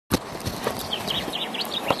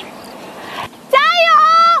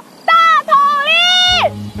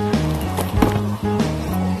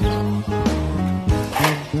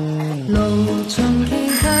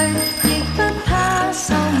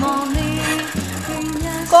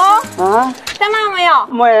啊？在嗎沒有？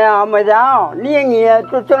沒啊，沒有。你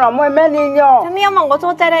做了沒你有？你有問我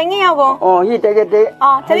做炸帶魚有個？哦，一對。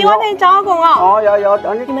哦，這裡我給你找個哦。哦，有。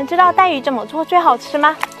你們知道帶魚怎麼做最好吃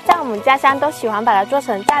嗎？在我們家鄉都喜歡把它做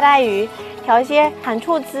成炸帶魚，調一些糖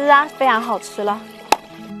醋汁啊，非常好吃了。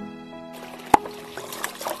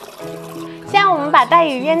現在我們把帶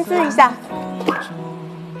魚醃製一下，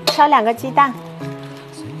敲2個雞蛋，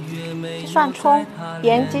蒜蔥、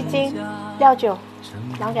鹽、雞精、料酒，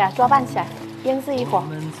然後給它抓拌起來，醃製一會兒。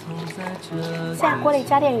現在鍋裡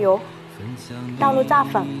加點油，倒入炸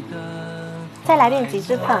粉，再來點極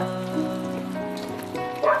致粉。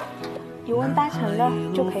油溫大成熱，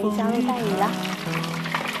就可以加入帶魚了。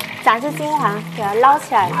炸至金黃，給它撈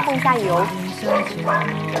起來，碰一下油。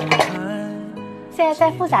現在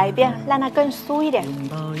再複炸一遍，讓它更酥一點。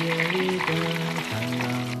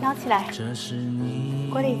撈起來，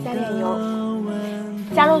鍋裡加點油，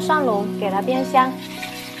加入蒜蓉，給它變香。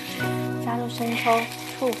加入生抽、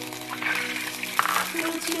醋、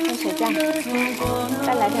番茄醬，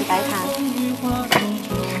再來點白糖，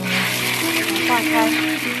化開，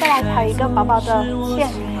再來調一個薄薄的芡，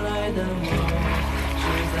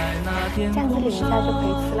這樣子淋一下就可以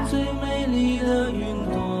吃了。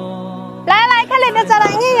來，看你的炸帶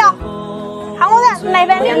魚喲，好的，哪邊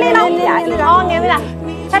黏了？哦，黏了。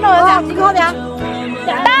大頭有幾口的？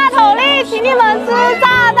大頭莉請你們吃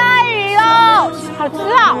炸帶魚嘍，好吃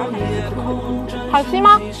啊！好吃嗎？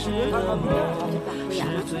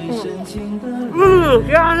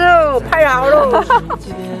香肉太好了。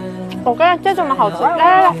我跟这怎么好吃？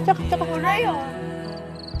来，这个，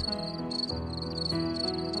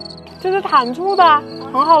这是糖醋的，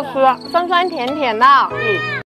很好吃，酸酸甜甜的。